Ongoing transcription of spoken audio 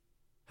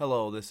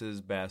Hello, this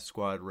is Bass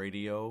Squad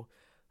Radio.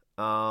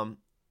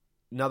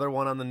 Another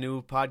one on the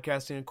new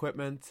podcasting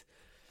equipment.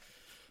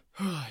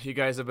 You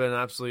guys have been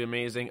absolutely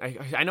amazing.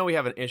 I know we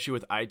have an issue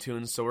with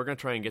iTunes, so we're going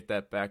to try and get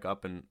that back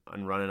up and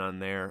running on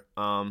there.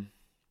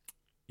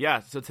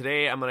 So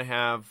today I'm going to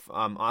have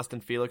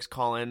Austin Felix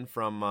call in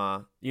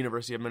from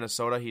University of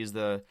Minnesota. He's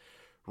the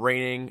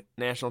reigning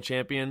national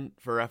champion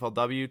for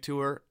FLW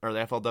Tour, or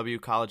the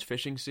FLW College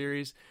Fishing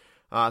Series.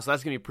 So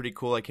that's going to be pretty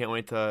cool. I can't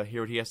wait to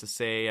hear what he has to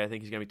say. I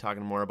think he's going to be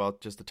talking more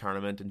about just the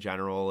tournament in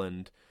general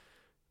and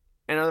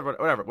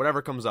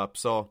whatever comes up.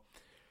 So,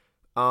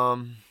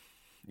 so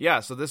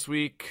this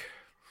week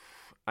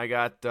I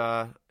got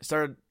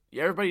started.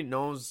 Everybody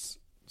knows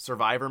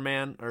Survivor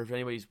Man, or if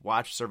anybody's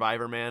watched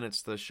Survivor Man,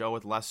 it's the show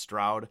with Les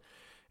Stroud,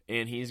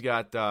 and he's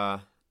got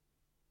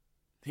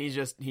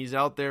he's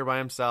out there by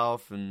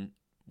himself and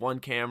one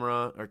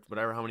camera or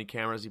whatever, how many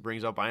cameras he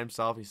brings up by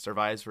himself. He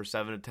survives for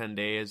 7 to 10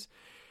 days.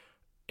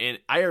 And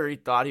I already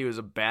thought he was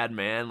a bad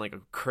man, like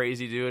a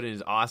crazy dude, and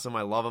he's awesome.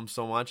 I love him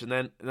so much. And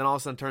then all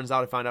of a sudden, turns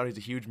out I found out he's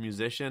a huge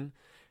musician.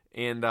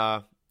 And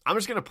I'm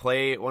just gonna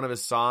play one of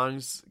his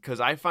songs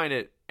because I find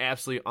it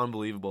absolutely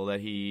unbelievable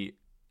that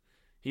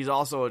he's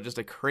also just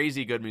a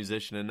crazy good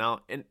musician.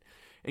 And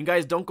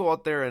guys, don't go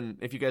out there, and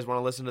if you guys want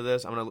to listen to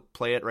this, I'm gonna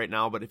play it right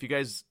now. But if you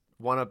guys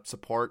want to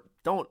support,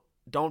 don't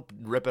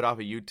rip it off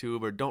of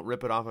YouTube or don't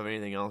rip it off of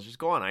anything else. Just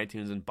go on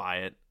iTunes and buy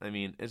it. I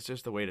mean, it's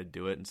just the way to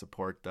do it and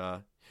support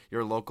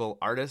your local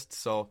artists.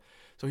 So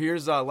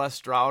here's Les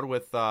Stroud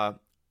with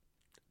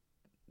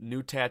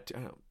new tattoo.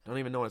 I don't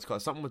even know what it's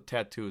called. Something with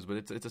tattoos, but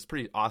it's a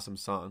pretty awesome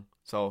song.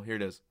 So here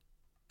it is.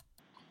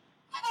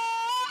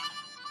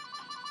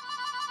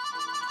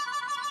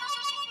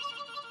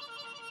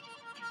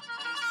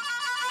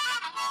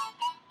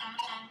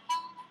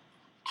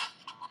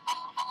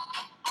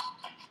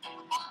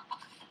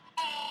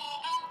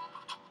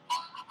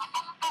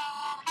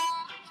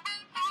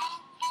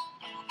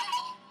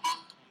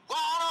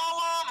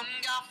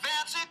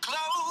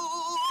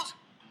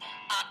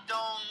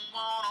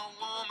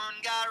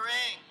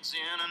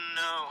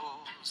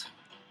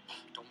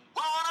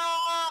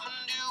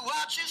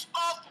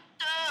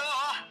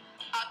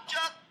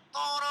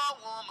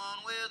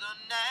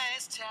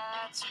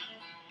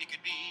 It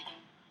could be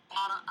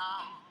on her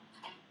arm,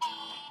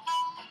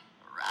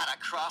 right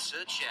across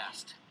her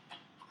chest.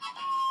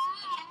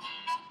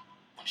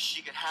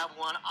 She could have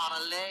one on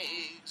her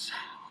legs.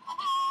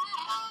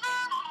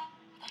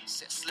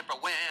 Said slipper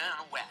when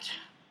wet.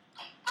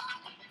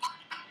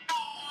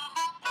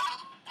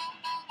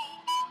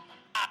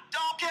 I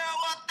don't care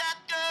what that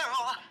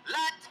girl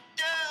like to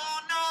do,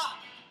 no,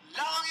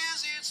 long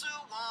as it's a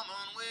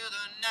woman with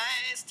a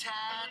nice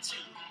tattoo.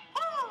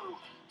 Woo!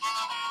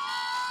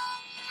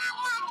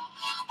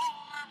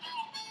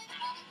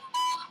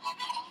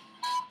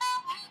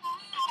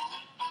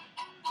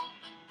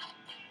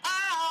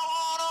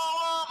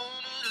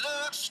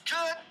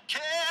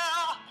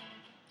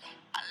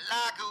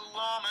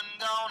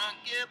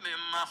 Me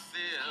my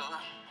fill.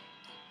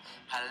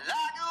 I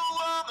like a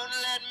woman,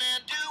 let me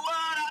do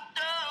what I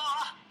do.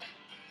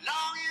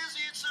 Long as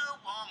it's a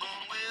woman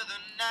with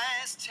a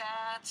nice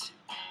tattoo.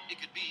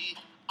 It could be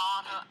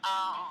on her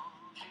arm,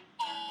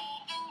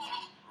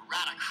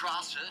 right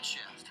across her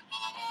chest.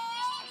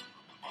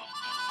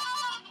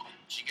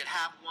 She could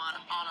have one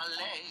on her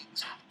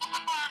legs.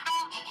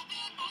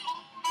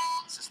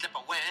 So slip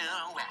her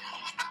well wet.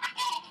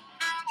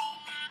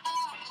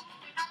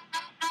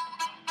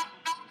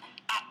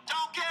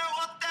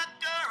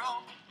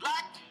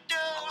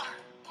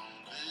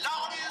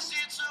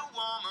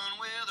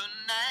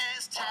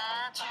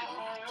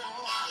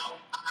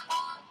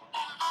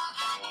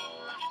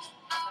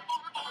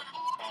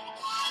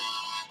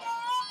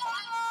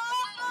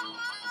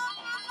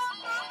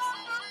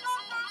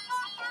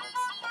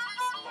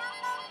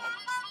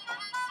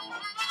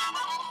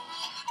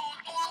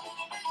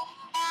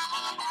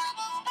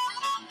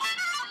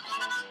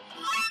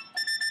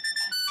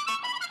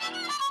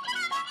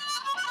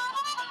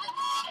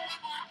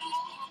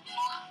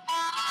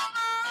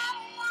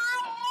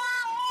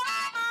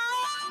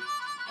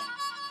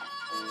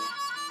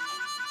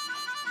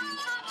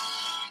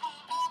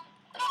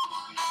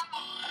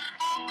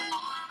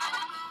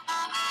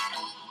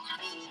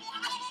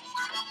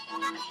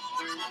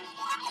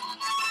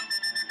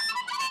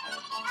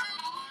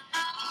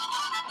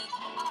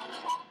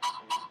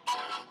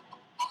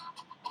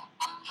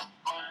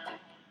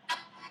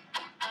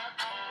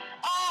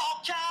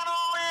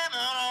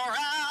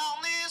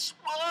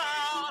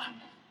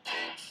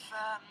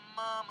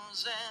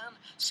 And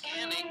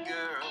skinny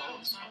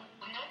girls,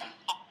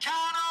 all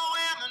kind of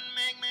women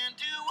make me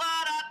do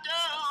what I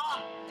do.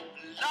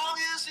 Long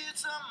as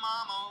it's a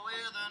mama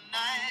with a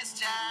nice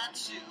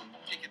tattoo,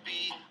 it could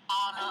be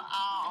on her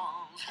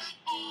arms,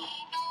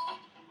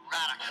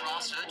 right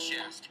across her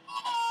chest.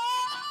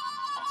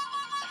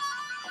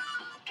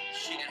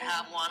 She could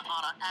have one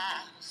on her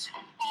ass.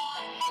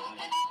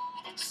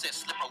 Say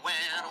slipper when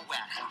wet.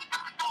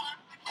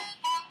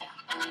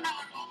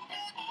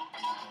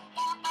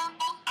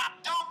 I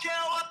don't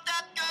care what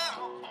that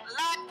girl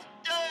like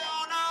to do.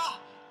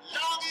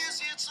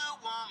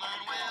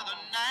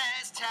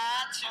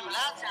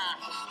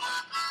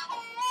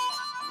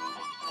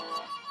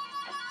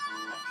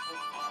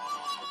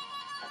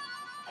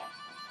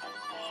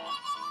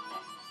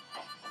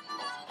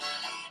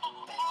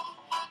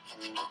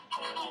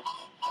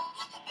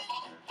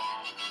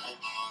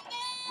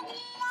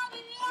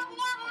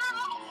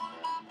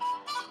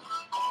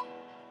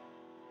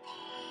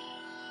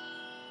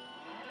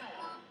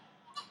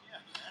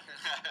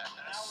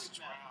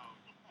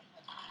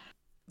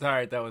 All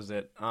right, that was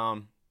it. Yeah,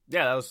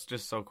 that was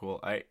just so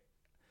cool.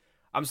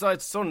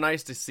 It's so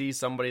nice to see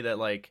somebody that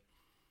like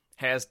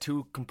has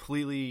two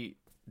completely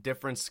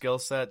different skill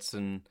sets,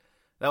 and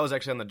that was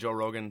actually on the Joe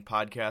Rogan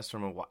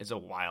podcast it's a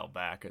while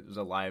back. It was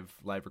a live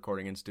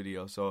recording in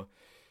studio. So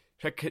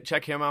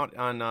check him out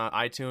on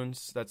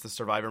iTunes. That's the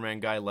Survivor Man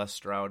guy, Les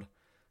Stroud.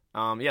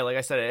 Yeah, like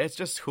I said, it's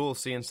just cool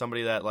seeing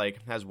somebody that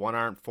like has one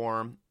art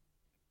form,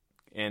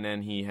 and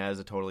then he has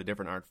a totally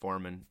different art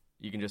form, and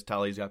you can just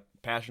tell he's got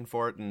passion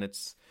for it, and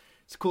it's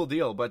a cool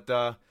deal. But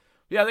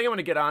yeah, I think I'm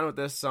gonna get on with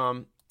this.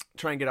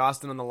 Try and get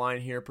Austin on the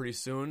line here pretty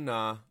soon,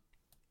 and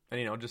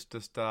just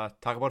talk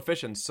about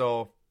fishing.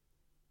 So,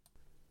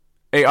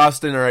 hey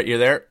Austin, all right, you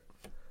there?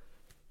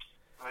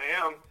 I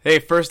am. Hey,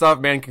 first off,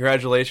 man,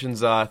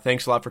 congratulations.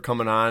 Thanks a lot for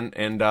coming on,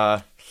 and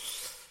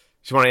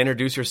just want to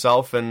introduce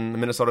yourself and the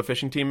Minnesota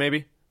fishing team,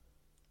 maybe.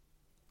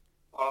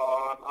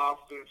 I'm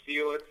Austin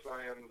Felix.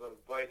 I am the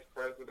vice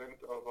president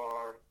of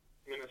our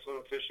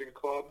Minnesota Fishing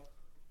Club,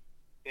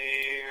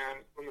 and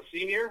I'm a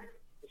senior.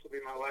 This will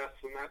be my last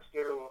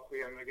semester.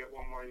 Luckily, I'm going to get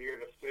one more year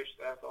to fish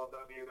the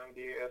FLW and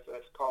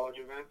DASS college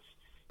events.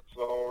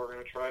 So we're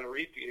going to try to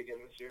repeat again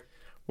this year.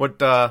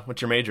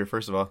 What's your major,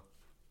 first of all?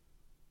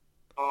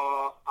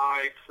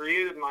 I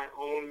created my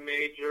own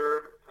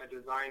major. I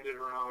designed it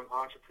around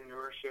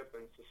entrepreneurship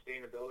and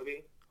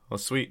sustainability. Well,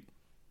 sweet.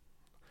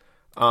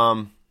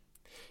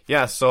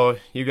 Yeah, so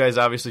you guys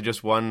obviously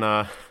just won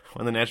the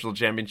national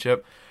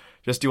championship.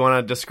 Just do you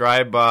want to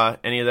describe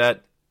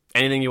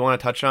anything you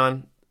want to touch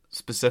on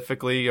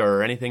specifically,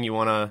 or anything you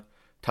want to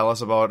tell us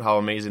about how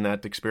amazing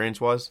that experience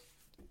was?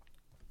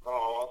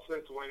 Oh, well,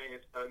 since winning,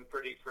 it's been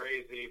pretty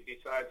crazy.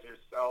 Besides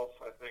yourself,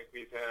 I think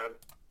we've had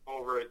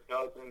over a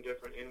dozen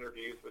different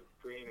interviews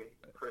between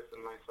Chris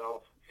and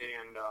myself,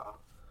 and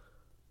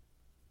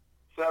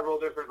several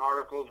different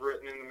articles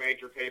written in the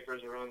major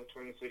papers around the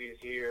Twin Cities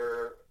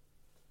here,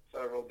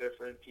 several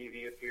different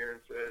TV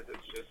appearances.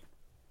 It's just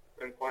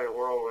been quite a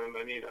whirlwind.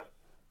 I need a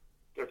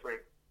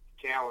different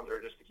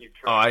calendar just to keep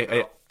track.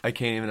 Oh, I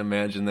can't even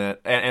imagine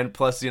that. And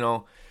plus,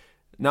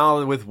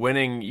 now with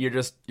winning,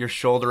 you're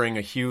shouldering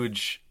a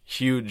huge,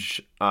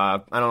 I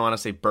don't want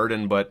to say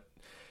burden, but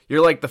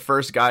you're like the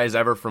first guys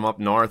ever from up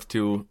north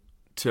to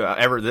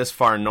ever this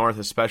far north,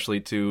 especially,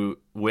 to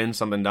win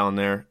something down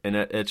there. And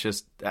it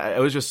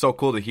was just so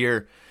cool to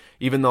hear,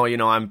 even though,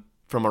 I'm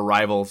from a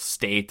rival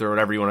state or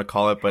whatever you want to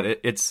call it, but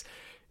it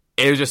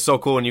was just so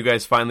cool when you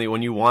guys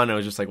when you won, it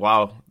was just like,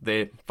 wow,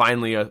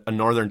 finally a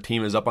northern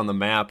team is up on the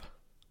map.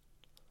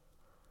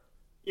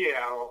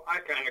 Yeah, well, I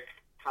kind of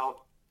count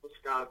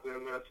Wisconsin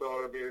and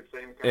Minnesota to be the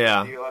same kind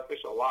of deal. I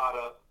fish a lot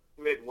of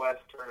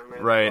Midwest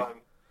tournaments. Right. So I'm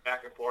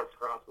back and forth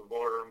across the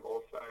border on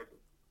both sides.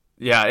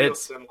 Yeah,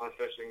 it's similar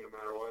fishing no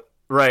matter what.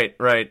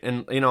 Right.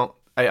 And,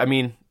 I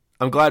mean,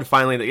 I'm glad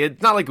finally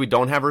it's not like we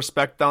don't have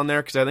respect down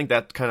there, because I think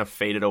that kind of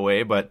faded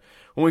away. But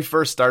when we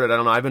first started, I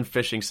don't know, I've been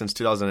fishing since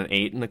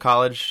 2008 in the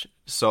college.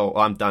 So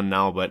I'm done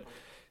now. But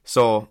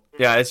so,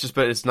 yeah,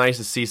 it's nice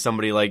to see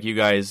somebody like you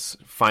guys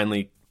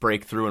finally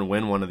break through and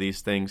win one of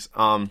these things.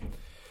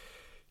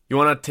 You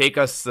want to take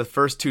us, the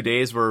first 2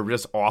 days were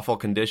just awful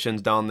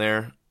conditions down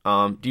there.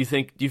 Do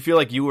you feel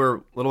like you were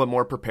a little bit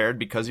more prepared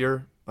because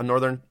you're a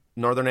northern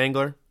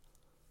angler?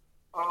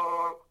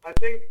 I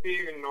think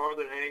being a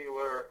northern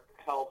angler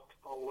helped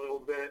a little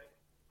bit.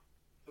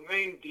 The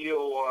main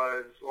deal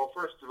was, well,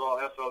 first of all,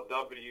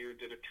 FLW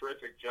did a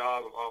terrific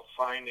job of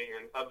finding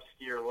an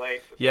obscure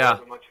lake that there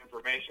wasn't much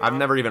information I've on.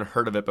 never even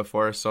heard of it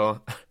before,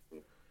 so.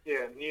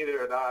 Yeah,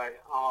 neither had I.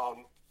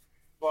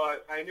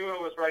 But I knew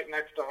it was right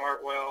next to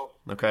Hartwell.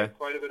 Okay.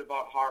 Quite a bit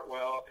about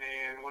Hartwell,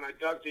 and when I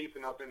dug deep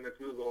enough into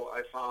Google,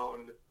 I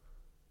found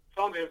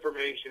some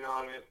information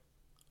on it.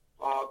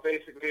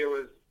 Basically, it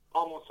was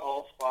almost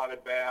all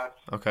spotted bass.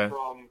 Okay.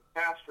 From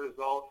past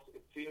results,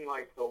 it seemed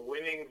like the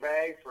winning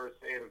bag for,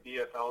 say, the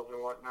DFLs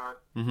and whatnot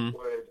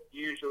would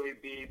usually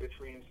be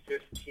between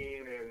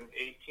 15 and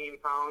 18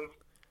 pounds,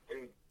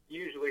 and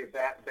usually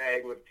that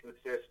bag would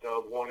consist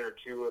of one or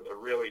two of the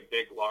really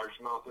big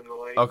largemouth in the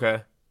lake.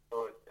 Okay.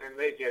 So, and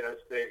they get as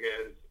big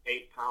as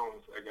 8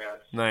 pounds, I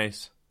guess.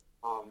 Nice.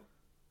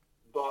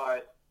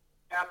 But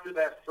after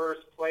that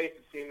first place,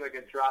 it seemed like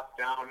it dropped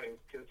down, and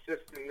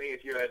consistently,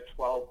 if you had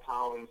 12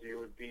 pounds, you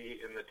would be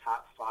in the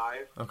top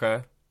 5.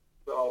 Okay.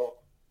 So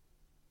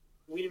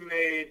we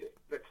made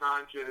the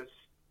conscious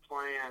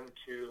plan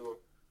to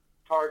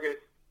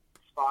target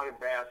spotted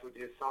bass with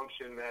the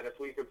assumption that if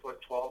we could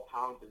put 12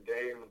 pounds a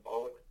day in the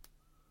boat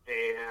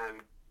and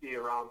be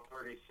around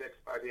 36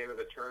 by the end of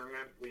the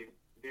tournament, we'd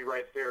be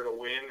right there to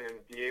win and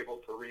be able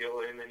to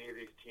reel in any of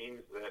these teams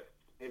that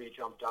maybe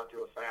jumped out to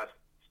a fast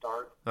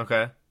start.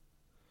 Okay.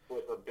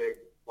 With a big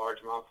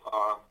largemouth.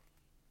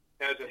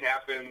 As it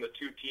happened, the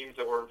two teams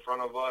that were in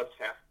front of us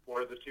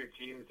were the two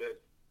teams that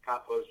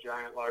caught those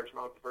giant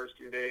largemouth the first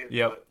 2 days.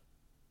 Yep. But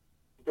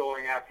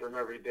going after them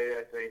every day,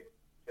 I think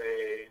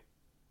they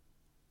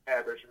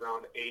averaged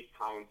around 8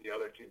 pounds the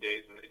other 2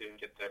 days, and they didn't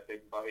get that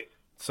big bite.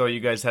 So you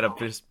guys had a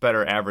just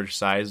better average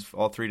size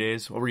all 3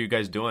 days. What were you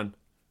guys doing?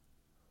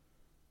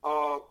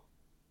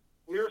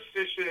 We were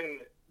fishing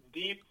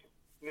deep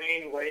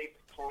main lake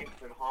points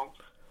and humps.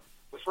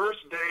 The first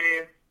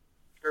day,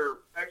 or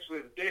actually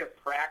the day of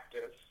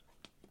practice,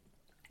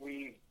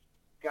 we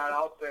got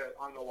out there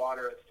on the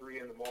water at 3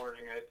 in the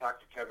morning. I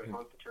talked to Kevin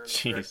Hunt, the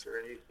tournament director,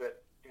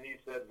 and he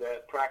said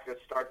that practice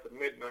starts at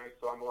midnight,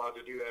 so I'm allowed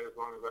to do that as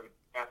long as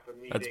I'm at the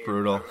meeting. That's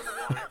brutal. At 7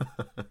 in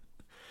the morning.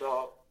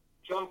 So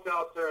jumped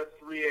out there at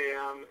 3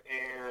 a.m.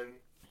 and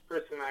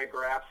Chris and I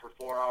graphed for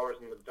 4 hours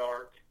in the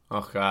dark.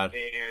 Oh, God.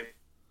 And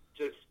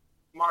just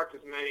marked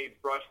as many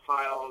brush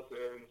piles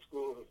and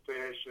schools of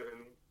fish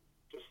and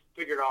just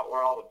figured out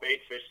where all the bait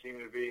fish seemed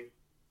to be.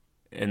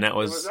 And that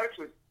was... It was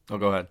actually... Oh,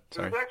 go ahead.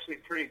 Sorry. It was actually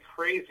pretty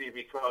crazy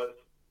because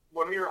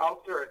when we were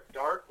out there at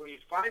dark, when you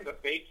find the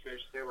bait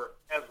fish, they were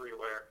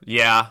everywhere.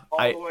 Yeah.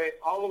 All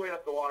the way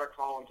up the water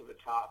column to the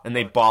top. And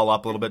they ball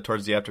up a little bit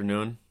towards the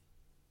afternoon?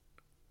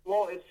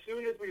 Well, as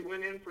soon as we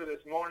went in for this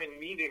morning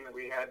meeting that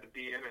we had to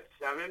be in at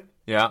 7,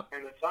 Yeah.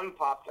 and the sun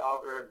popped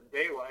out, or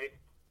daylight,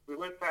 we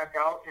went back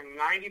out, and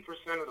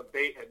 90% of the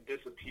bait had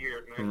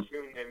disappeared, and I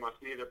assumed they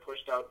must be either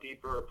pushed out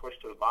deeper or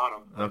pushed to the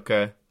bottom.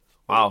 Okay.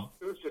 Wow.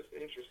 It was just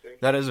interesting.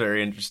 That is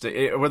very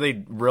interesting. Were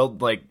they real,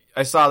 like,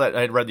 I saw that,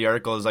 I had read the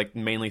article, it was like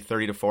mainly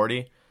 30 to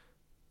 40.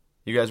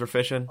 You guys were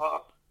fishing?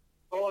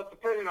 Well, it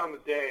depended on the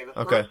day. The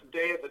first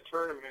day of the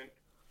tournament,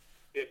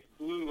 it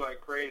blew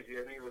like crazy.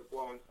 I think it was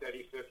blowing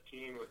steady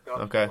 15 with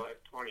gusts of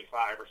like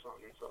 25 or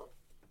something. So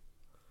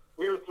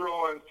we were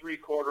throwing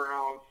 3/4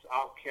 ounce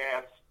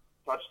Outcast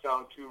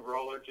touchdown 2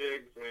 roller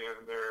jigs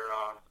and their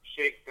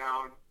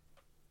shakedown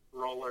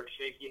roller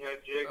shaky head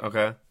jig.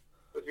 Okay.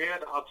 Because we had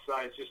to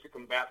upsize just to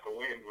combat the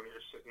wind when you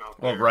were sitting out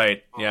Oh, there.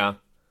 right. Yeah.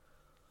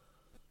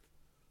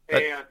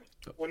 And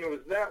when it was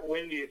that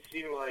windy, it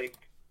seemed like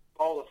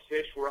all the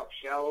fish were up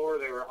shallower.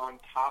 They were on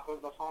top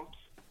of the humps.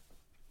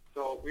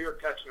 So we were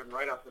catching them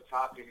right off the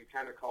top. You could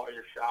kind of call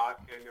your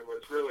shot, and it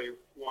was really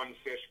one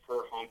fish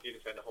per hump. You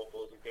just had to hope it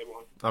was a good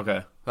one.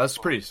 Okay. That's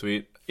pretty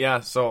sweet.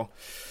 Yeah, so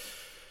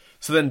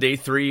then day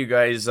 3, you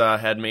guys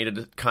had made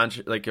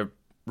a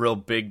real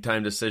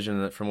big-time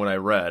decision from what I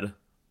read.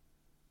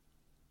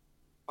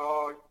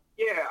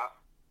 Yeah.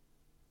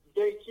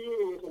 Day 2,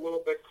 it was a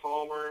little bit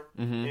calmer,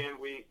 and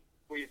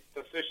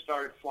the fish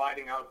started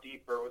sliding out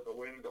deeper with the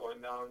wind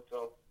going down,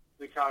 so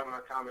we caught them in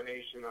a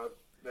combination of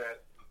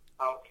that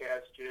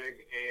Outcast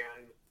jig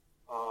and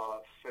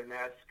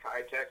finesse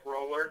Kitech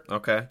roller.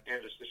 Okay.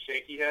 And just a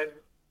shaky head.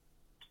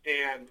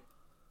 And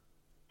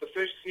the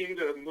fish seemed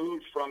to have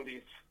moved from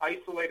these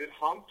isolated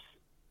humps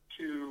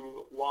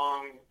to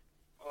long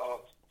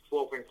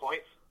sloping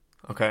points.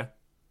 Okay.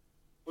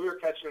 We were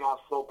catching off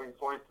sloping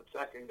points the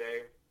second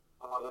day.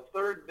 The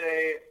third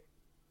day,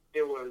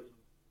 it was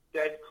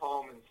dead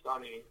calm and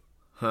sunny.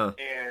 Huh.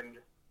 And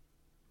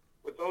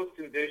with those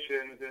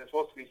conditions, and it's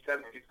supposed to be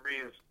 70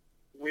 degrees,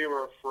 we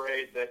were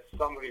afraid that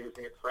somebody was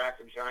going to crack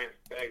a giant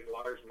bag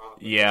of largemouth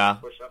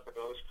and push up at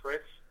those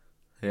creeks.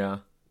 Yeah.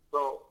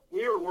 So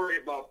we were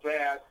worried about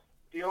that.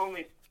 The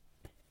only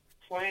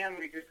plan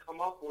we could come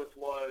up with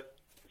was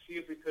to see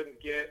if we couldn't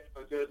get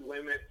a good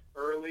limit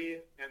early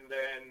and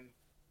then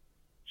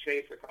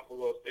chase a couple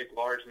of those big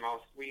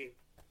largemouths. We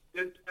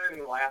did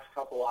spend the last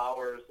couple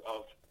hours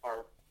of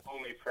our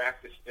only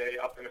practice day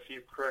up in a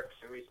few creeks,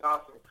 and we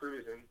saw some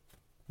cruising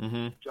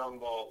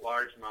jumbo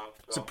largemouth.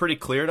 So is it pretty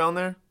clear down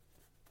there?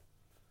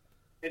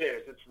 It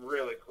is. It's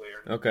really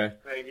clear. Okay.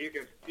 Like you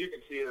can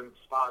see them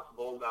spots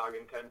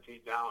bulldogging 10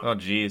 feet down. Oh,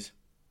 geez.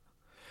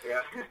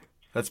 Yeah.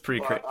 That's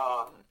pretty crazy.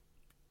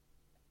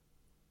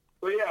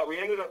 But yeah, we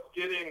ended up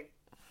getting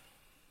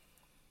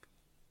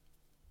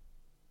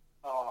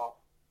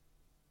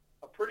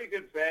a pretty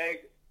good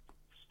bag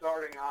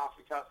starting off.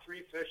 We caught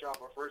 3 fish off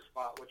our first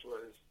spot, which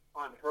was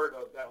unheard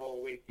of that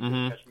whole week. We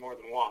didn't catch more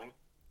than 1.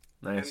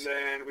 Nice. And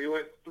then we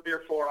went 3 or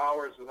 4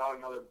 hours without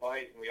another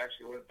bite, and we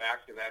actually went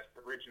back to that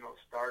original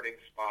starting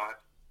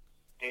spot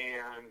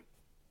and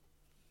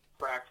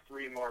cracked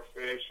 3 more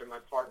fish. And my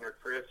partner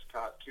Chris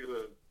caught 2 of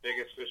the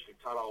biggest fish we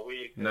caught all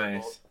week.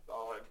 Nice. Both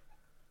solid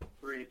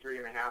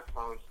 3.5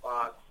 pound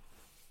spots,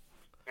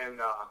 and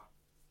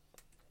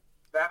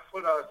that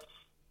put us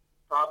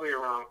probably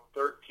around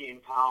 13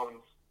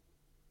 pounds.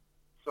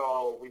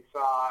 So we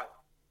thought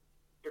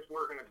if we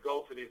were going to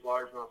go for these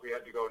largemouth, we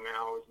had to go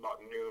now. It was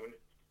about noon.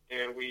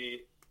 And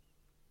we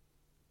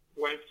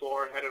went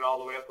for it, headed all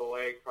the way up the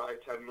lake, probably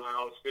 10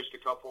 miles, fished a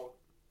couple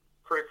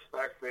creeks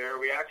back there.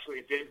 We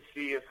actually did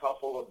see a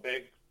couple of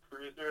big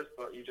cruisers,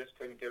 but you just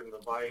couldn't get them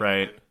to bite.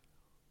 Right. And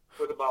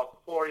with about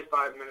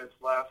 45 minutes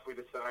left, we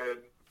decided,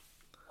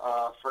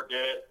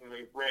 forget it, and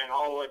we ran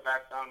all the way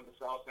back down to the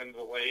south end of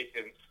the lake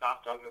and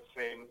stopped on the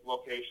same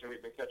location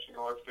we've been catching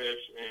all our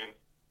fish and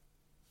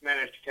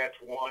managed to catch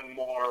one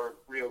more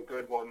real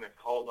good one that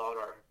called out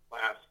our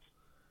last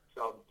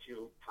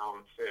sub-2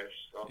 pound fish.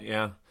 So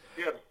yeah.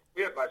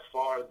 We had by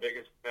far the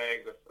biggest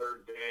bag the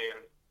third day,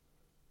 and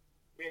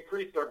we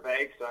increased our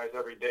bag size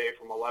every day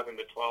from 11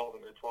 to 12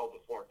 and then 12 to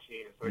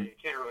 14. So you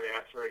can't really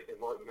ask for anything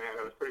more than that.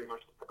 It was pretty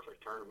much the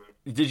perfect tournament.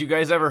 Did you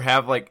guys ever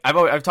have, like,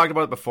 I've talked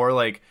about it before,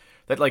 like,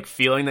 that, like,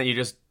 feeling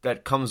that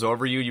that comes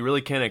over you, you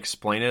really can't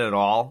explain it at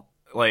all.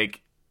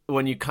 Like,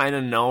 when you kind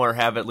of know or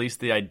have at least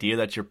the idea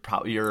that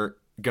you're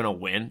gonna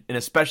win, and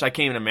especially I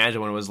can't even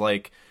imagine when it was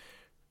like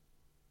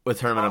with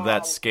tournament of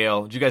that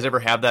scale. Did you guys ever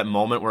have that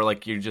moment where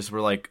like you just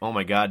were like, oh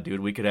my god, dude,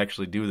 we could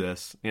actually do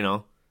this, you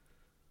know?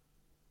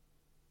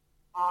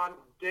 On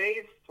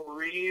day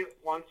 3,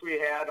 once we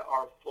had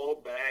our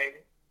full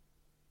bag,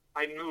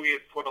 I knew we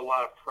had put a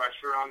lot of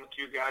pressure on the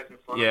two guys in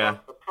front of us.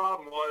 The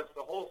problem was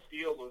the whole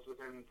field was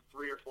within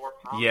 3 or 4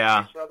 pounds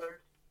of each other,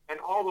 and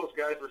all those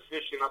guys were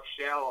fishing up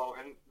shallow,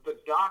 and the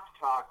dock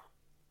talk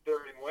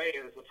during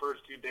weigh-ins the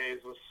first 2 days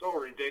was so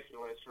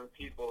ridiculous from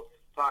people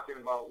talking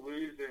about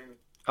losing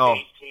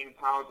 18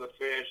 pounds of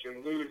fish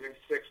and losing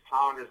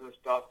 6-pounders and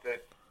stuff,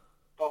 that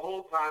the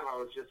whole time I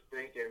was just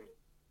thinking,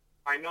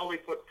 I know we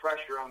put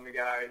pressure on the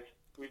guys,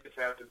 we just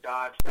have to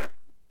dodge that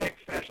big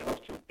fish, and those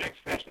 2 big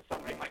fish that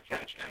somebody might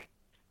catch. And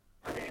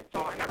I mean,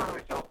 so I never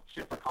really felt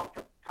super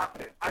confident.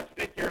 I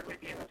figured we'd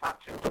be in the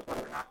top 2, but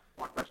whether or not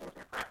one person was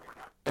going to crack them or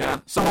not. Yeah.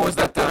 So what was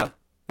that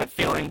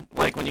feeling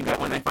like when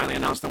they finally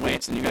announced the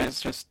weights and you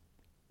guys just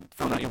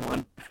found out you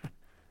won?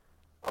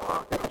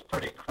 It was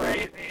pretty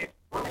crazy.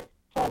 When we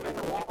pulled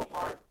into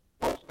Walmart,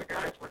 most of the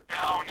guys were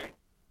down, and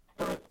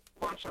there was a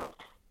bunch of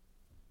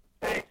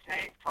big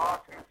tank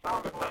talk, and it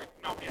sounded like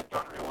nobody had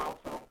done real well.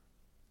 So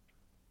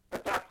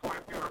at that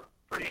point, we were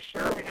pretty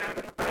sure we had it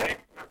in the bag.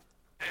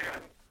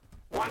 And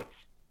once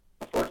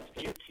the first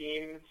few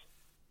teams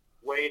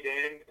weighed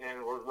in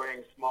and were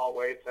weighing small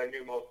weights, I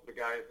knew most of the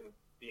guys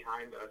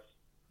behind us.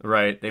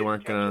 Right, they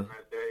weren't gonna.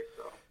 That day,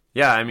 so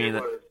yeah, I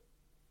mean,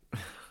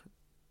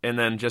 and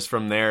then just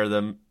from there,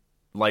 the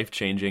life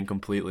changing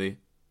completely.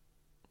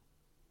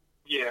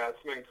 Yeah,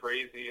 it's been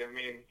crazy. I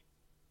mean,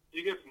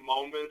 you get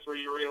moments where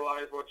you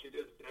realize what you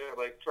just did,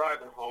 like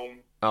driving home.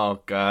 Oh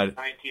God.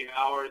 19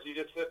 hours. You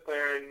just sit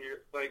there and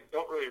you're like,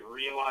 don't really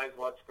realize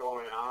what's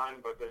going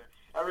on, but then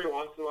every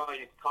once in a while,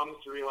 it comes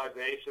to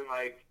realization,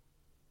 like,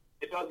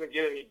 it doesn't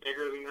get any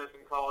bigger than this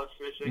in college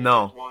fishing.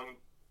 No.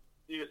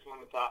 You just won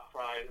the top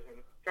prize, and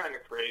it's kind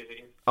of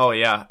crazy. Oh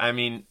yeah, I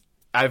mean,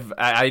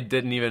 I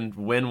didn't even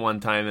win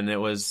one time, and it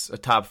was a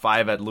top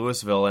 5 at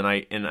Louisville, and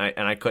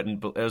I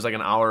couldn't. It was like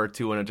an hour or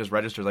two, and it just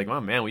registered like, oh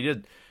man, we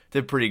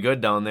did pretty good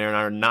down there, and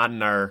are not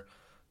in our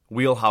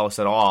wheelhouse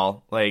at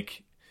all.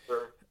 Like,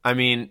 sure. I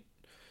mean,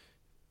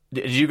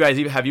 have you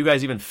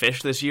guys even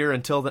fished this year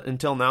until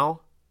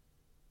now?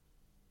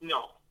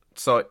 No.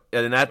 So,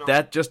 and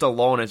that just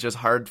alone is just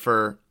hard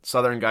for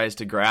Southern guys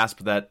to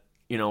grasp that,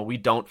 you know, we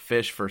don't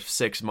fish for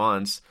 6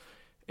 months,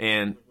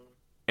 and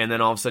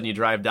then all of a sudden you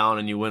drive down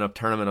and you win a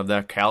tournament of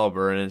that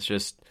caliber, and it's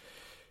just,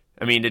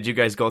 I mean, did you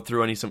guys go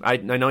through I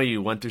know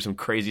you went through some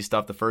crazy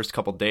stuff the first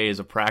couple days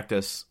of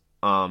practice.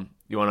 You want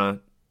to,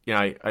 you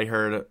know, I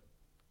heard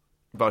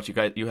about you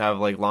guys, you have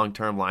like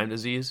long-term Lyme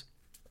disease.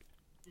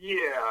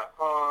 Yeah,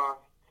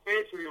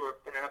 basically what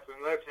happened,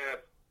 I've had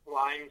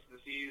Lyme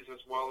disease as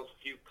well as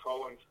a few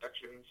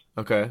co-infections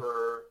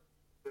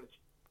since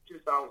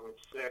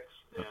 2006,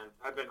 and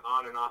I've been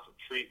on and off of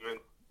treatment.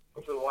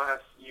 For the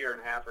last year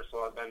and a half or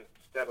so, I've been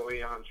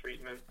steadily on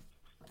treatment.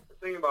 The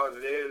thing about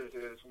it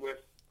is with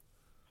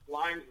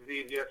Lyme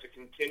disease, you have to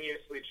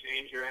continuously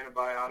change your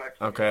antibiotics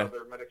and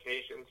other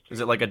medications.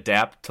 Is it like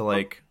adapt to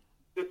like...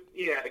 to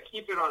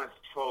keep it on its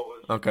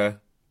toes. Okay.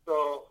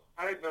 So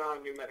I've been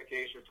on new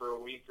medication for a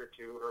week or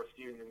two, or a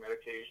few new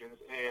medications,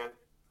 and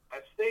I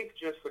think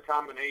just the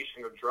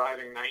combination of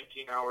driving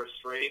 19 hours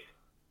straight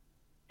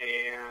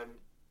and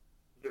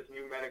this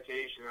new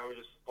medication, I was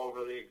just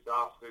overly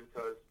exhausted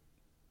because...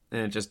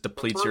 And it just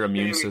depletes your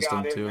immune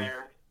system too.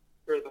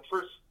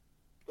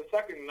 The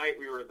second night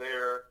we were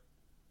there,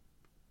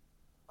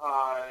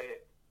 I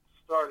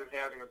started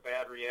having a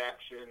bad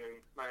reaction, and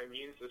my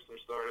immune system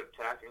started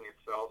attacking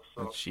itself.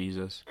 So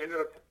Jesus. I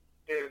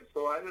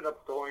ended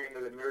up going into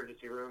the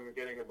emergency room and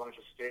getting a bunch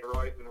of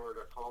steroids in order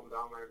to calm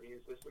down my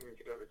immune system and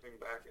get everything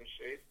back in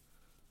shape.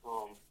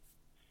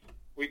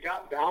 We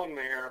got down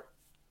there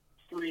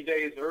 3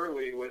 days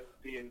early with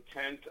the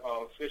intent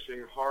of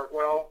fishing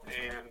Hartwell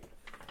and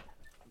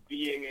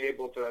being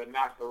able to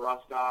knock the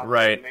rust off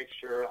and make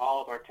sure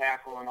all of our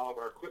tackle and all of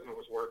our equipment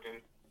was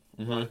working.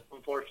 But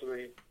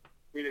unfortunately,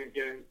 we didn't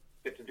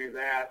get to do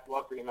that.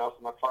 Luckily enough,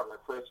 my partner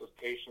Chris was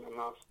patient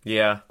enough.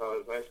 Yeah.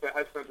 Because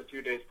I spent the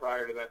 2 days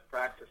prior to that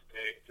practice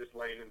day just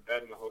laying in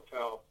bed in the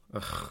hotel.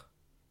 Ugh.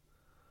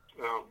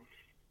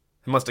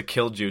 It must have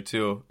killed you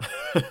too.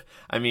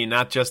 I mean,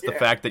 not just the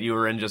fact that you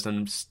were in just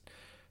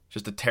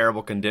a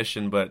terrible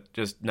condition, but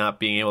just not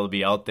being able to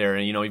be out there.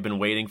 And, you know, you've been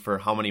waiting for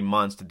how many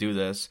months to do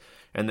this,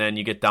 and then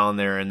you get down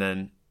there and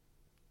then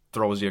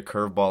throws you a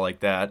curveball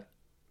like that.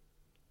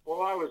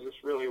 Well, I was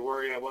just really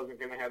worried I wasn't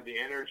going to have the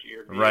energy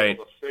or be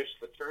able to fish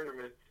the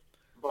tournament.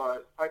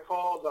 But I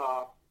called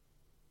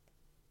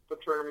the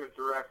tournament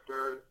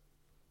director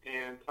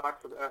and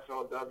talked to the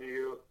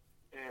FLW,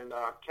 and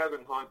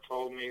Kevin Hunt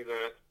told me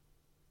that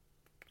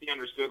he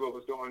understood what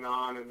was going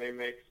on, and they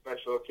make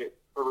special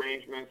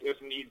arrangements. If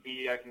need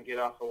be, I can get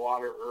off the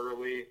water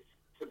early.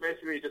 So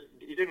basically,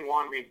 he didn't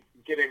want me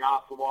getting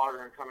off the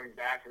water and coming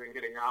back and then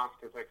getting off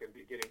because I could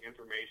be getting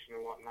information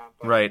and whatnot.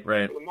 But right.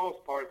 for the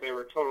most part, they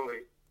were totally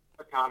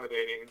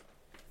accommodating.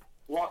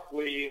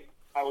 Luckily,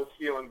 I was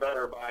feeling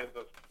better by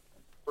the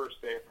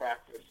first day of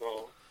practice,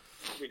 so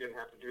we didn't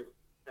have to do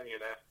any of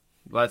that.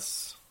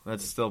 That's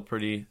still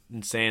pretty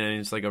insane. I mean,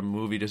 it's like a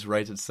movie just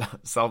writes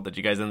itself that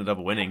you guys ended up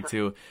winning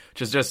too,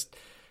 which is just,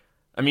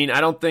 I mean,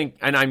 I don't think,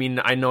 and I mean,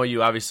 I know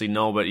you obviously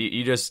know, but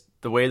you just,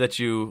 the way that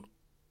you,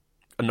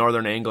 a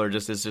Northern angler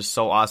just is just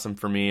so awesome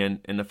for me. And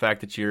the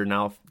fact that you're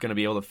now going to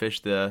be able to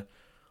fish the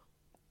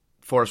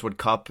Forest Wood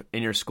Cup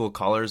in your school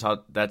colors,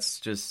 that's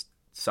just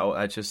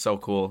so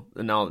cool.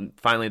 And now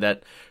finally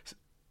that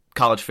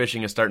college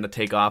fishing is starting to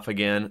take off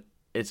again.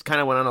 It's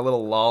kind of went on a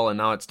little lull, and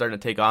now it's starting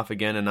to take off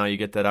again, and now you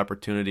get that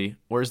opportunity.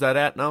 Where's that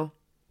at now?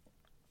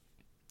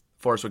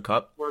 Forest Wood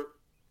Cup?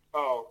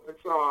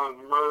 It's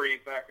on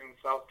Murray back in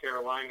South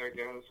Carolina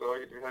again, so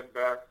you can head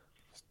back.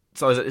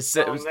 So it's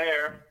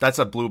there. That's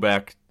a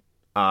blueback.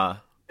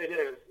 It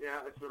is, yeah.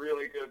 It's a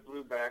really good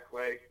blueback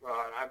lake.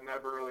 I've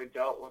never really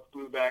dealt with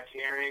blueback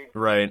herring.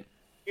 Right.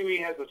 Kiwi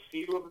has a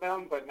few of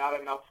them, but not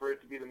enough for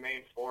it to be the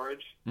main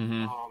forage.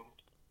 Mm-hmm.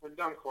 We've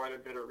done quite a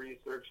bit of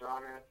research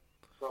on it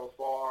so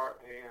far,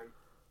 and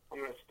I'm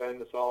going to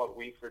spend a solid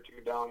week or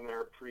two down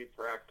there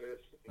pre-practice.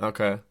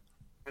 Okay.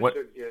 I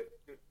should get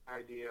an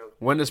idea of...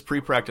 When does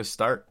pre-practice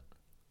start?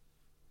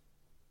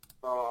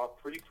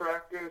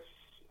 Pre-practice,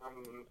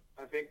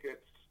 I think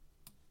it's...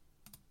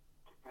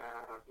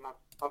 not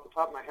off the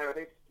top of my head, I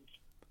think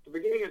the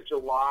beginning of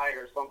July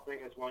or something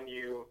is when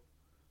you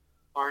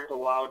aren't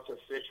allowed to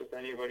fish with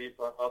anybody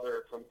but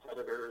other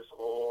competitors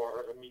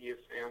or immediate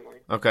family.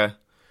 Okay. Or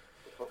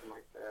something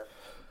like that.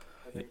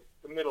 I think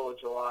the middle of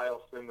July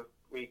I'll spend a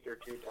week or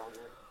two down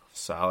there.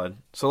 Solid.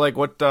 So, like,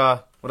 what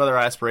other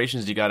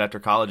aspirations do you got after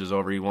college is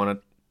over? You want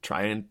to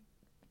try and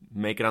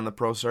make it on the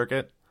pro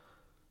circuit?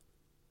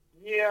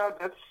 Yeah,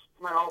 that's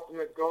my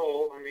ultimate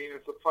goal. I mean,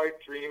 it's a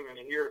pipe dream, and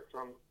you hear it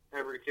from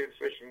every kid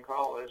fishing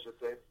college that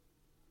they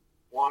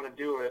want to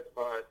do it.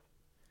 But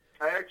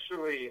I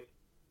actually,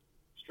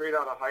 straight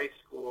out of high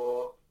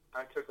school,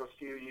 I took a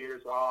few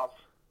years off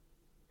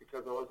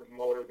because I wasn't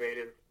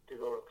motivated to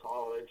go to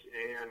college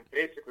and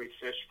basically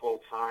fish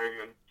full time.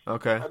 And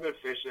okay. I've been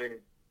fishing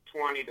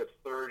 20 to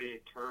 30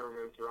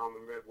 tournaments around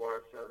the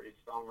Midwest every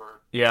summer.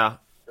 Yeah.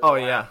 For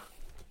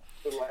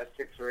the last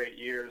 6 or 8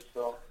 years.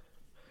 So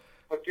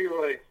I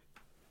feel like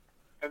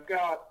I've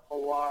got a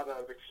lot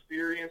of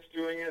experience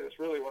doing it. It's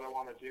really what I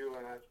want to do,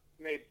 and I've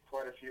made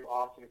quite a few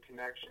awesome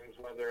connections,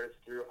 whether it's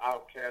through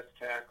Outcast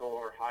Tackle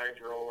or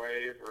Hydro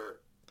Wave or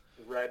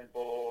Red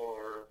Bull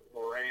or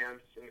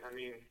Lowrance. And I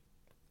mean,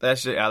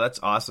 that's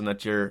awesome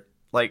that you're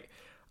like.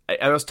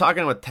 I was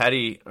talking with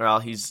Teddy. Well,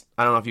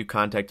 I don't know if you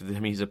contacted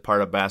him. He's a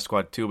part of Bass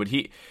Squad too, but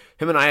him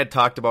and I had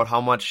talked about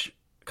how much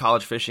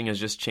college fishing has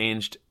just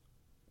changed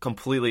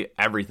completely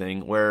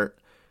everything. Where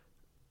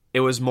it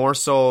was more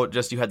so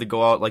just you had to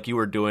go out like you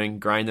were doing,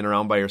 grinding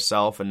around by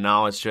yourself, and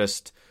now it's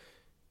just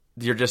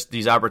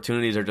these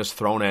opportunities are just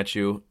thrown at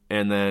you,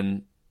 and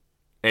then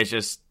it's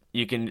just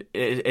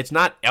it's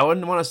not. I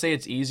wouldn't want to say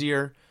it's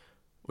easier.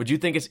 Would you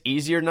think it's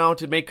easier now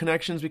to make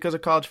connections because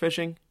of college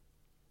fishing?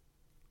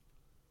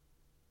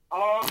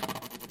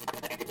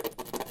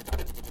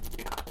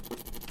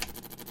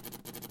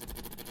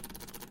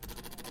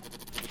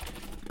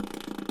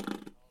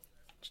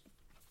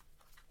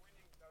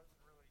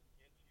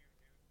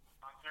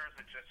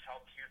 It just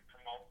helps you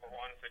promote the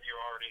ones that you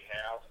already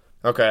have.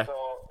 Okay.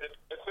 So it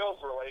builds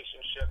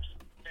relationships,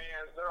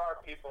 and there are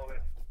people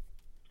that,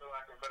 for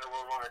lack of a better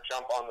word, want to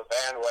jump on the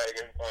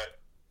bandwagon, but,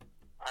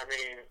 I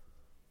mean,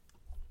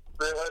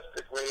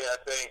 realistically, I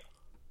think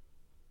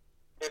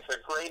it's a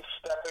great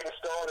stepping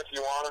stone if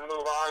you want to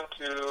move on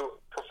to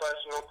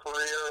professional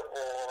career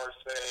or,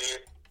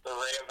 say, the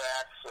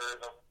Rayovacs or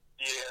the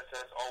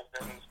BASS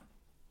Opens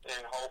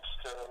in hopes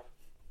to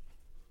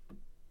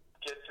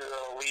get to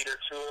the Elite or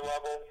Tour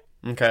level.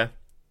 Okay.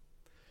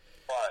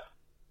 But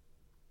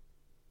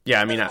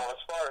yeah, I mean, as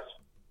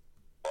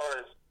far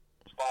as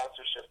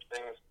sponsorship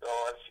things go,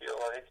 I feel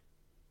like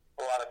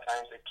a lot of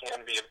times it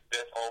can be a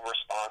bit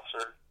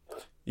over-sponsored.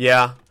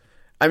 Yeah.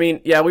 I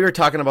mean, yeah, we were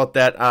talking about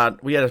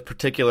that. We had a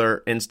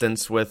particular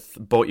instance with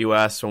Boat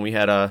US when we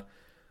had a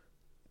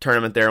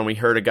tournament there, and we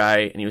heard a guy,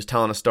 and he was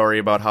telling a story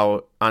about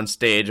how, on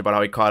stage, about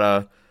how he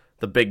caught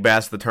the big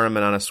bass of the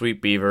tournament on a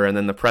sweet beaver, and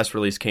then the press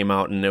release came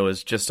out, and it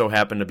was just so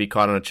happened to be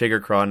caught on a chigger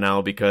craw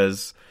now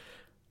because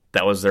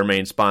that was their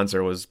main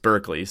sponsor, was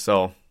Berkeley.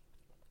 So,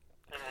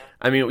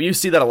 I mean, you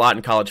see that a lot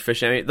in college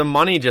fishing. I mean, the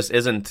money just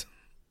isn't,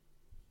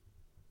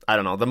 I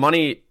don't know, the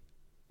money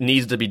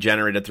needs to be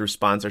generated through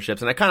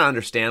sponsorships, and I kind of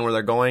understand where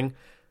they're going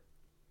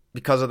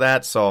because of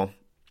that, so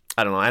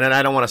I don't know. And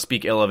I don't want to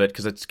speak ill of it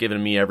because it's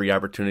given me every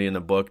opportunity in the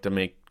book to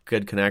make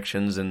good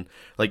connections, and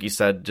like you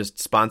said, just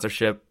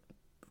sponsorship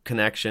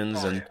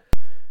connections. And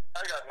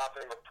I got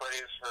nothing but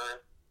praise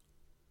for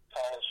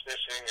college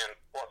fishing and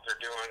what they're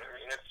doing. I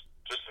mean, it's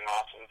just an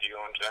awesome deal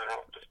in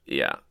general.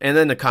 Yeah, and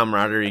then the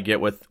camaraderie you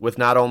get with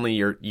not only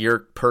your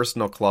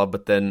personal club,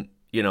 but then,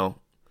 you know,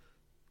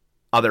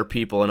 other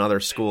people in other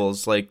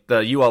schools. Like the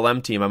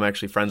ULM team, I'm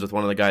actually friends with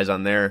one of the guys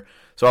on there.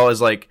 So I was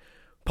like,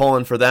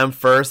 pulling for them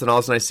first, and all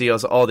of a sudden I see,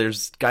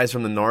 there's guys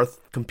from the north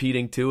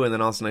competing too, and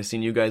then all of a sudden I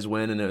seen you guys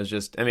win, and it was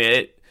just, I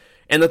mean,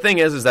 and the thing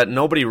is that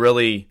nobody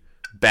really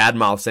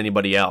badmouths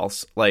anybody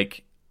else.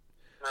 Like,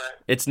 Right.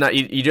 it's not,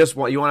 you just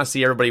want to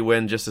see everybody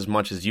win just as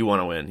much as you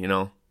want to win, you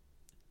know?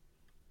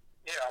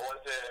 Yeah, who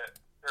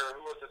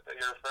was it that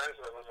you were friends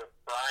with? Was it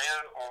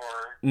Brian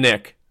or?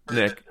 Nick.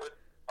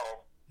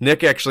 Oh,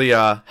 Nick actually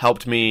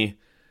helped me.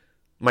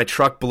 My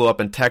truck blew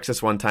up in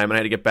Texas one time, and I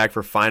had to get back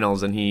for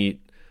finals, and he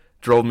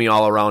drove me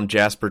all around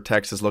Jasper,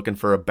 Texas, looking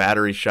for a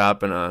battery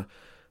shop and a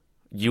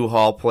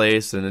U-Haul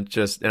place, and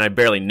I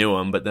barely knew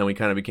him, but then we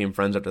kind of became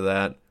friends after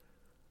that.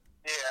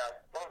 yeah,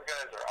 those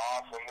guys are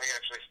awesome. We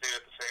actually stayed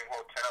at the same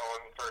hotel,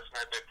 and the first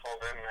night they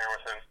pulled in there,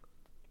 within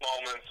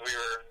moments we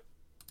were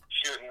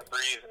shooting the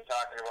breeze and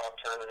talking about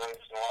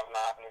tournaments and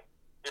whatnot, and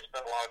we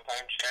spent a lot of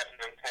time chatting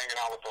and hanging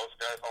out with those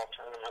guys all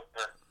tournament.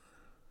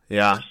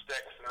 Yeah. They're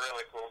sticks and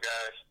really cool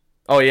guys.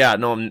 Oh yeah,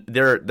 no,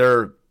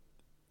 they're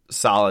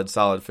solid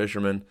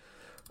fishermen.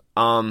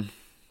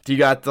 Do you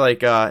got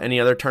like any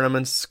other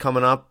tournaments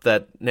coming up,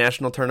 that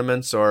national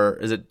tournaments, or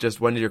is it just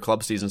when did your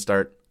club season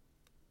start?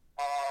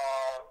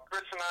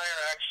 Chris and I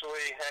are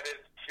actually headed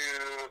to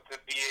the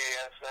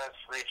BASS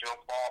regional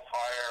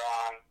qualifier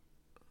on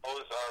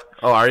Ozark.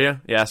 Oh, are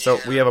you? Yeah, so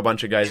we have a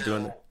bunch of guys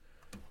doing it.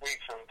 Week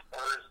from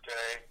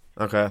Thursday.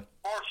 Okay.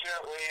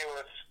 Fortunately,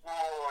 with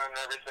school and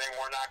everything,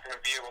 we're not going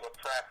to be able to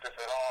practice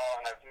at all,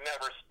 and I've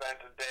never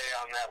spent a day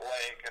on that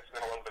lake. I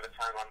spent a little bit of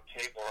time on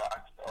Table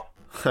Rock, so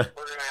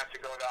we're going to have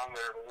to go down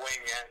there and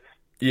wing it.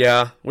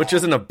 Yeah, which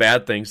isn't a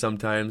bad thing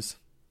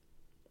sometimes.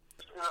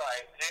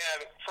 Right,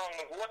 and from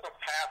the look of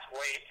past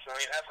weights, I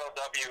mean,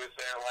 FLW was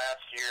there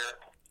last year,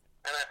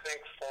 and I think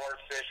 4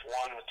 fish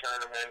won the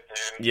tournament,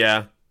 and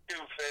Yeah.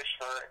 2 fish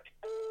for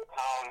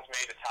pounds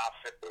made the top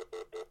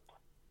 50.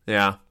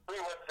 Yeah.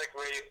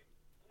 Realistically,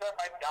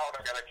 I doubt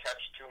I'm going to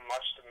catch too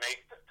much to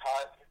make the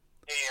cut,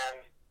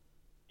 and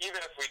even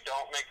if we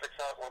don't make the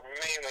cut, we're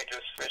mainly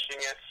just fishing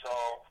it, so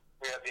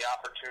we have the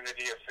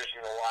opportunity of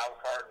fishing the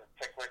wild card in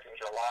Pickwick in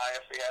July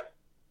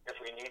if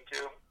we need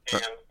to,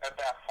 and at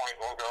that point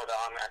we'll go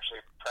down and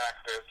actually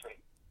practice, and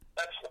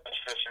that's ledge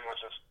fishing,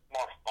 which is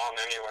more fun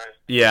anyways.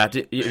 Yeah.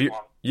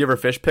 You ever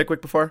fished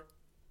Pickwick before?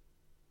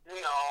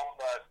 No,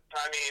 but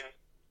I mean,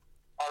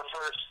 our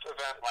first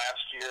event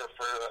last year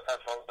for the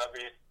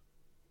FLW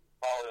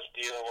college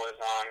deal was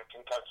on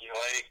Kentucky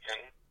Lake,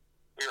 and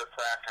we were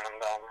cracking them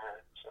down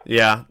there. So.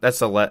 Yeah,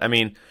 that's I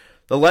mean,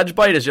 the ledge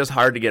bite is just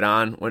hard to get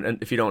on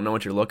if you don't know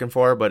what you're looking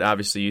for, but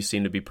obviously you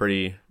seem to be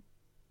pretty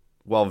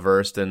well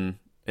versed in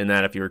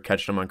that if you were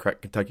catching them on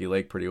Kentucky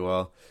Lake pretty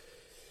well.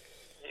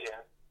 Yeah,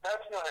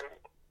 that's my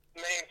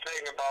main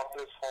thing about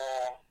this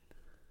whole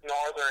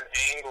northern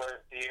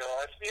angler deal.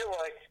 I feel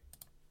like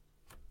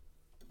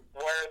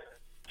where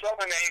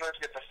southern anglers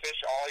get to fish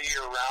all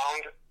year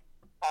round,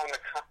 on the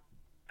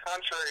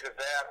contrary to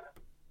that,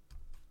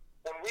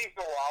 when we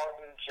go out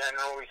in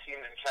general, we seem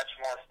to catch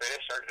more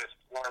fish, or just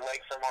where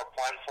lakes are more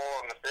plentiful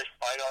and the fish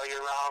bite all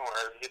year round,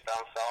 whereas you get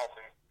down south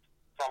in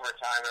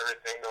summertime,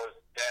 everything goes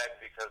dead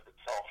because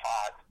it's so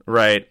hot.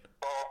 Right.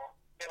 So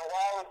it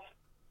allows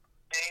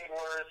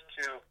anglers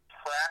to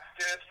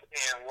practice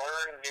and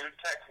learn new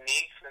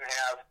techniques and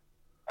have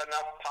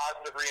enough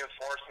positive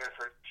reinforcement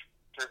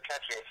through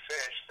catching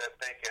fish that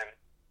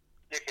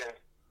you can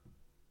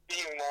be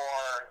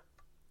more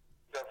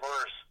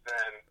diverse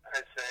than,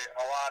 I'd say,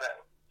 a lot of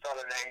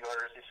southern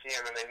anglers. You see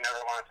them and they never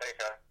want to take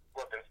a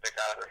whipping stick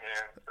out of their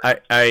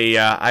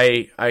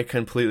hand. I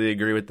completely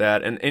agree with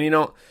that, and you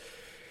know,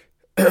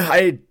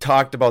 I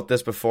talked about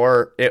this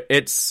before.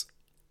 It's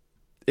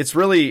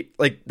really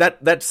like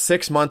that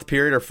 6 month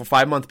period or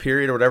 5 month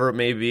period or whatever it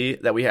may be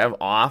that we have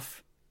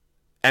off.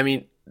 I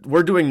mean,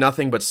 we're doing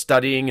nothing but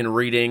studying and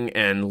reading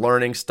and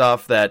learning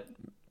stuff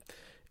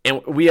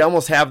and we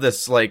almost have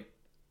this like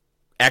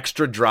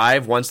extra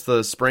drive once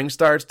the spring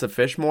starts to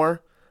fish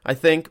more, I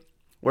think.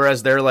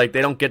 Whereas they're like,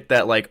 they don't get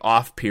that like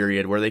off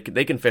period where they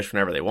can fish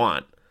whenever they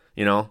want,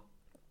 you know?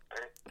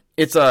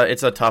 It's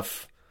a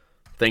tough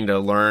thing to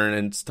learn,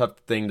 and it's a tough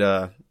thing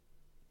to,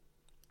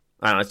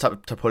 I don't know, it's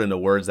tough to put into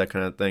words, that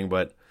kind of thing.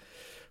 But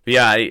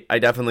yeah, I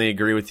definitely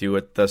agree with you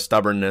with the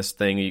stubbornness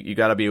thing. You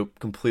got to be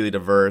completely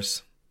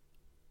diverse.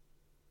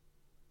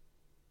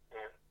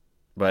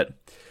 But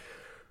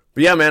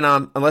yeah, man,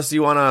 unless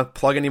you want to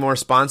plug any more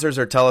sponsors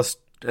or tell us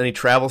any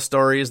travel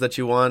stories that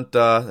you want,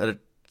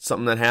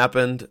 something that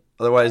happened.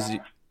 Otherwise,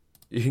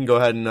 you can go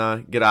ahead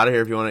and get out of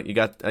here if you want to.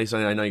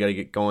 I know you got to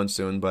get going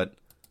soon, but.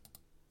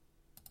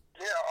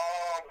 Yeah,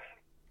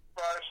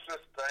 I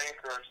just thank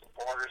our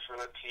supporters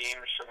for the team: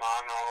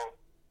 Shimano,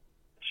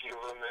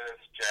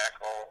 G-Lumens,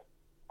 Jackal,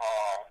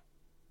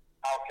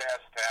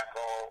 Outcast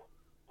Tackle,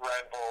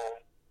 Red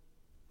Bull.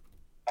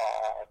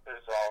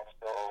 There's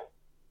also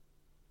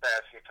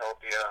Bass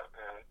Utopia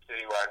and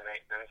Citywide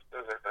Maintenance.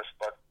 Those are just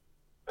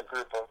a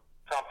group of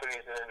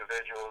companies and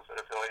individuals that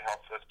have really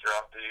helped us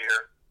throughout the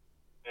year.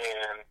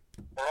 And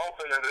we're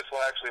hoping that this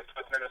will actually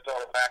put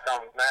Minnesota back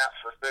on the map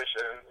for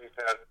fishing. We've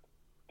had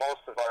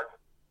most of our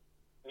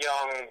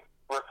young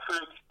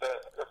recruits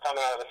that are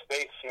coming out of the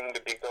state seem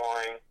to be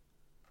going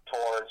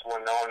towards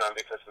Winona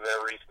because of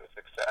their recent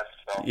success.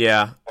 So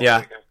yeah. we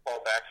can pull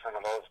back some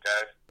of those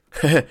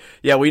guys.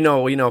 Yeah, we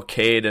know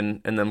Cade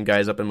and them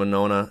guys up in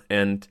Winona,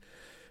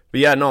 but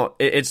yeah, no,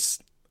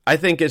 I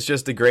think it's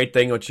just a great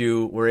thing what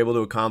you were able to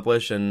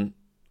accomplish, and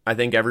I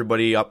think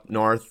everybody up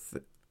north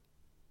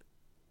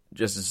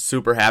just is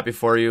super happy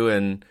for you,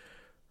 and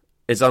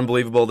it's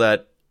unbelievable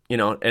that, you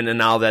know, and then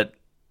now that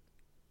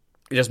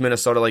just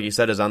Minnesota, like you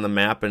said, is on the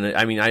map, and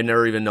I mean, I've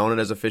never even known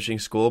it as a fishing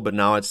school, but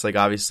now it's like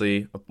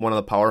obviously one of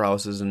the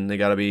powerhouses, and they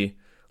got to be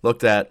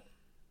looked at.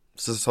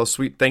 So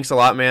sweet. Thanks a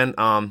lot, man.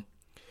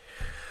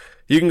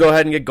 You can go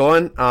ahead and get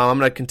going. I'm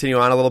going to continue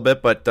on a little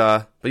bit, but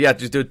yeah,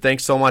 just dude,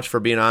 thanks so much for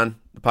being on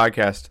the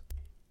podcast.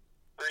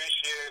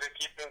 Appreciate it.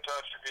 Keep in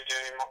touch if you get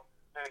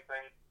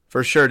anything.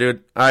 For sure,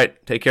 dude. All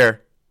right, take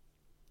care.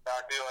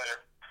 Talk to you later.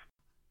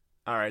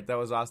 All right, that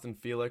was Austin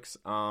Felix.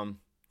 It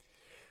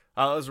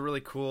was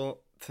really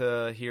cool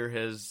to hear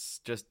his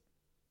just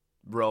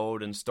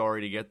road and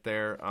story to get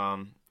there.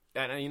 And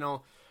you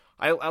know,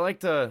 I like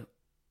to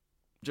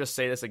just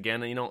say this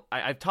again. You know,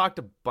 I've talked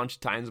a bunch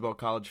of times about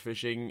college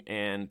fishing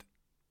and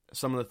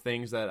some of the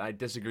things that I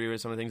disagree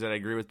with, some of the things that I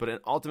agree with,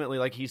 but ultimately,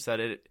 like he said,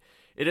 it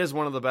is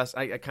one of the best.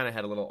 I kind of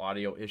had a little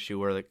audio issue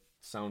where the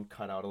sound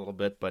cut out a little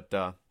bit, but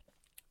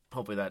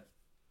hopefully that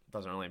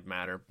doesn't really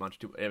matter much.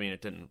 I mean,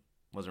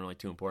 wasn't really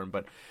too important,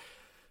 but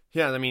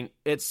yeah, I mean,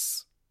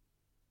 it's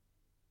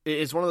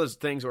one of those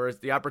things where it's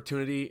the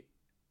opportunity.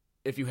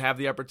 If you have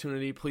the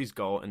opportunity, please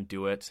go and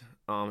do it.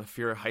 If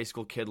you're a high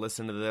school kid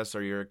listening to this,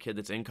 or you're a kid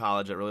that's in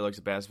college that really likes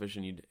bass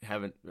fishing,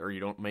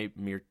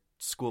 your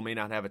school may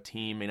not have a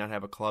team, may not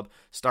have a club,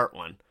 start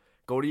one.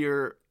 Go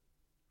to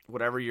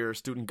whatever your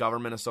student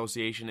government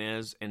association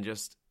is and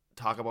just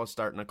talk about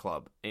starting a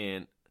club.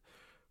 And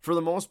for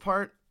the most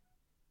part,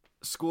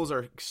 schools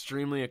are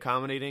extremely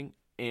accommodating,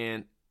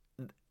 and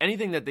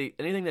anything that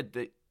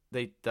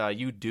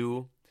you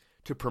do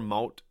to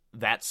promote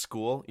that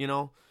school, you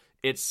know,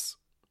 it's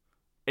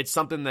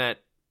something that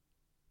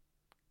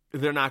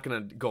they're not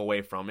going to go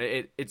away from.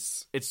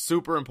 It's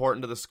super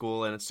important to the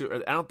school, and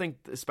I don't think,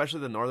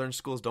 especially the northern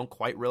schools, don't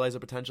quite realize the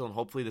potential, and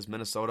hopefully this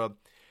Minnesota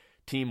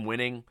team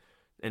winning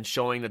and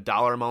showing the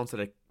dollar amounts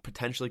that it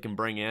potentially can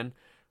bring in,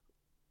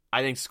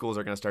 I think schools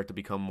are going to start to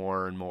become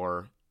more and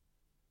more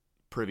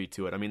privy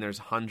to it. I mean, there's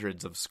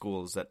hundreds of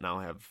schools that now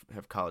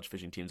have college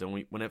fishing teams,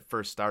 and when it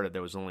first started,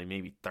 there was only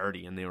maybe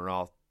 30, and they were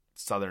all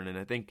Southern, and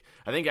I think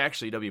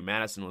actually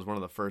W-Madison was one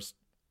of the first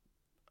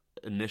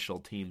initial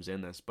teams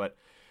in this, but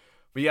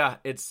yeah,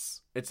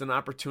 it's an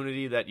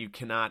opportunity that you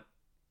cannot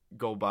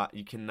go by,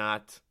 you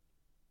cannot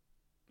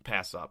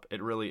pass up.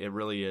 It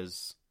really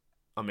is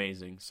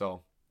amazing.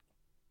 So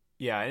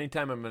yeah,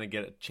 anytime I'm going to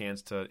get a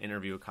chance to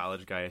interview a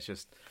college guy, it's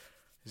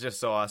just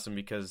so awesome,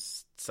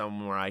 because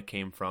somewhere I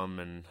came from,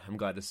 and I'm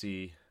glad to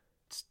see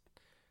it's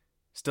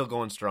still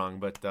going strong.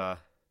 But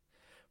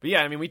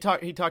yeah, I mean, he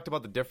talked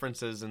about the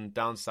differences, and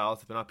down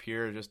south and up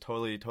here, just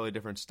totally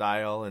different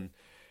style. And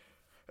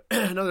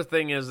another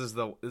thing is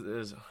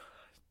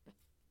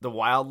the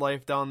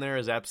wildlife down there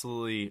is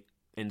absolutely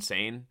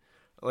insane.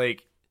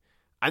 Like,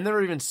 I've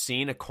never even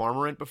seen a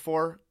cormorant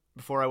before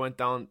I went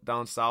down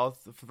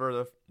south for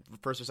the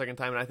first or second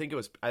time, and I think it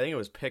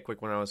was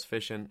Pickwick when I was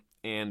fishing,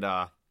 and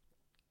I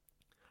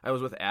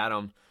was with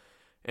Adam,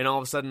 and all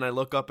of a sudden I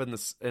look up in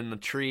the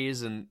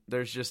trees, and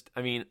there's just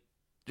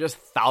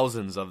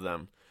thousands of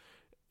them.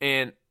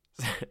 And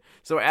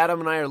so Adam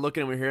and I are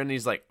looking, and we're hearing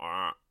these like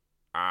or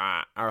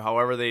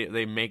however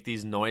they make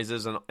these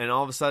noises, and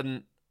all of a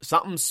sudden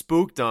something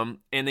spooked them,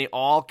 and they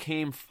all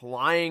came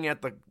flying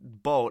at the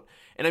boat.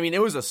 And I mean,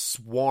 it was a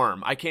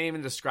swarm. I can't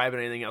even describe it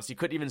anything else. You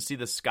couldn't even see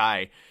the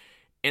sky.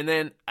 And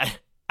then I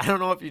don't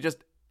know if you just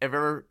have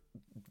ever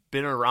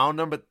been around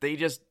them, but they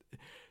just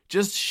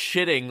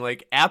shitting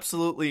like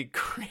absolutely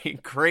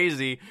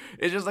crazy.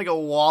 It's just like a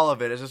wall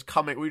of it. It's just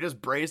coming. We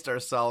just braced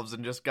ourselves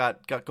and just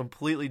got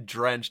completely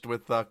drenched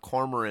with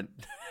cormorant.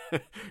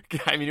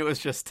 I mean, it was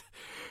just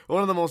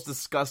one of the most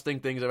disgusting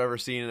things I've ever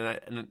seen.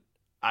 And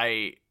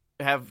I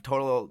have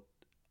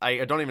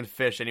I don't even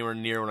fish anywhere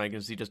near when I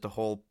can see just a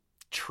whole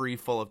tree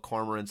full of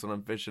cormorants when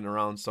I'm fishing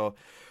around. So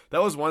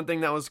that was one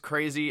thing that was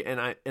crazy.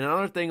 And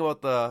another thing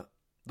about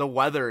the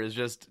weather is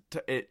just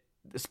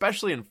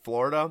especially in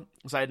Florida,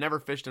 because I had never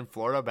fished in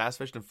Florida, bass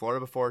fished in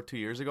Florida before 2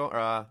 years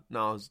ago.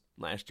 No, it was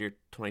last year,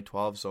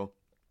 2012. So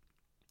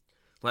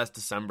last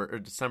December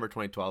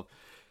 2012.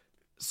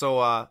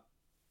 So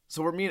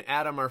where me and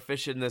Adam are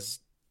fishing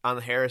this on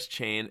the Harris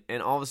chain,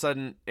 and all of a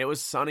sudden it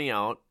was sunny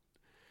out.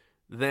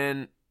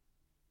 Then,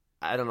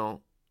 I don't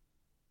know,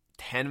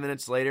 10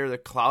 minutes later, the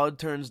cloud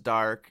turns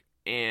dark,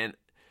 and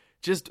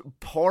just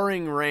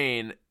pouring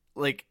rain,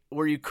 like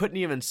where you couldn't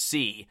even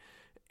see.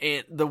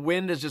 And the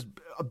wind is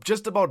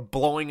just about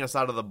blowing us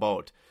out of the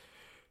boat.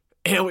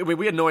 And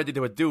we had no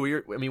idea what to do.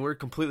 We were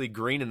completely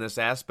green in this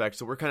aspect,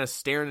 so we're kind of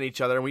staring at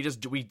each other, and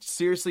we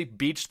seriously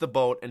beached the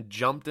boat and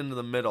jumped into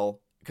the middle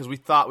because we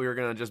thought we were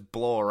gonna just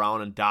blow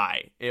around and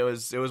die. It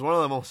was one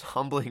of the most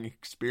humbling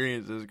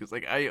experiences because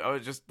like I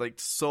was just like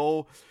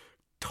so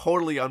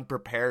totally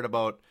unprepared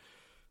about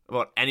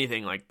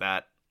anything like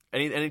that.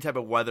 Any type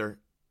of weather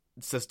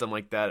system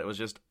like that. It was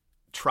just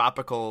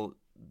tropical,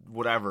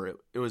 whatever.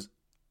 It was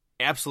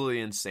absolutely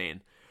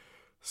insane.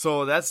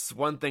 So that's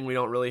one thing we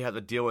don't really have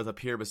to deal with up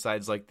here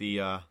besides like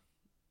the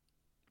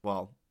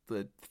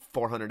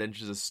 400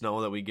 inches of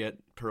snow that we get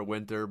per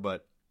winter,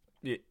 but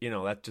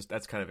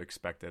that's kind of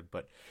expected.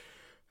 But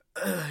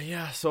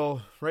yeah,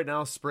 so right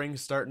now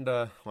spring's starting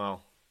to,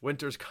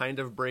 winter's kind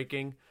of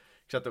breaking,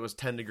 except it was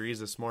 10 degrees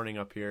this morning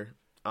up here.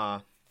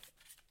 I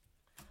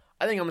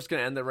think I'm just going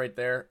to end it right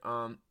there.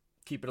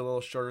 Keep it a little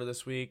shorter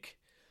this week.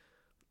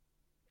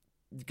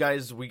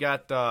 Guys, we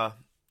got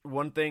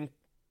one thing.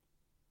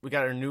 We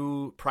got our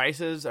new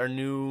prices, our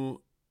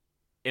new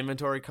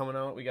inventory coming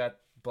out. We got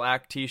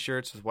black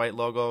t-shirts with white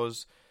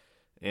logos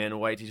and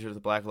white t-shirts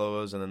with black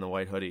logos and then the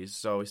white hoodies.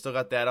 So we still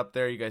got that up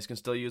there. You guys can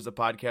still use the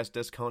podcast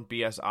discount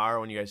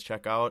BSR when you guys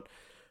check out.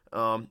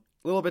 A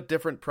little bit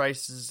different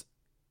prices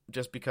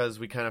just because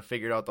we kind of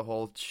figured out the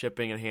whole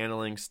shipping and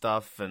handling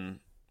stuff, and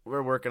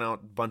we're working out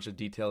a bunch of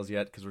details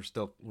yet because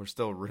we're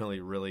still really,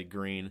 really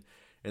green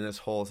in this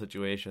whole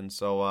situation.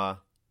 So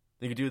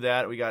you can do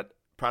that. We got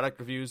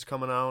product reviews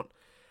coming out.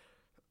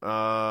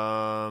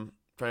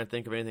 Trying to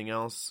think of anything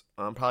else.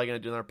 I'm probably going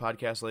to do another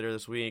podcast later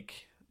this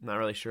week. Not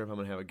really sure if I'm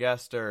going to have a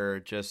guest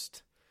or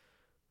just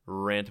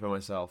rant by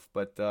myself.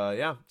 But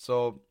yeah,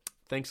 so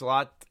thanks a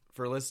lot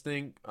for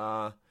listening.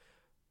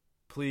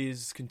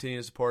 Please continue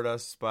to support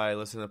us by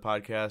listening to the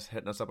podcast,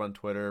 hitting us up on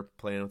Twitter,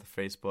 playing with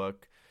the Facebook.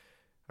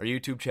 Our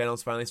YouTube channel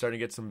is finally starting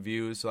to get some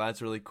views, so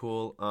that's really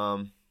cool.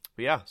 But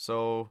yeah,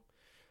 so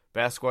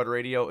Bass Squad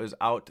Radio is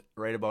out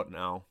right about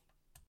now.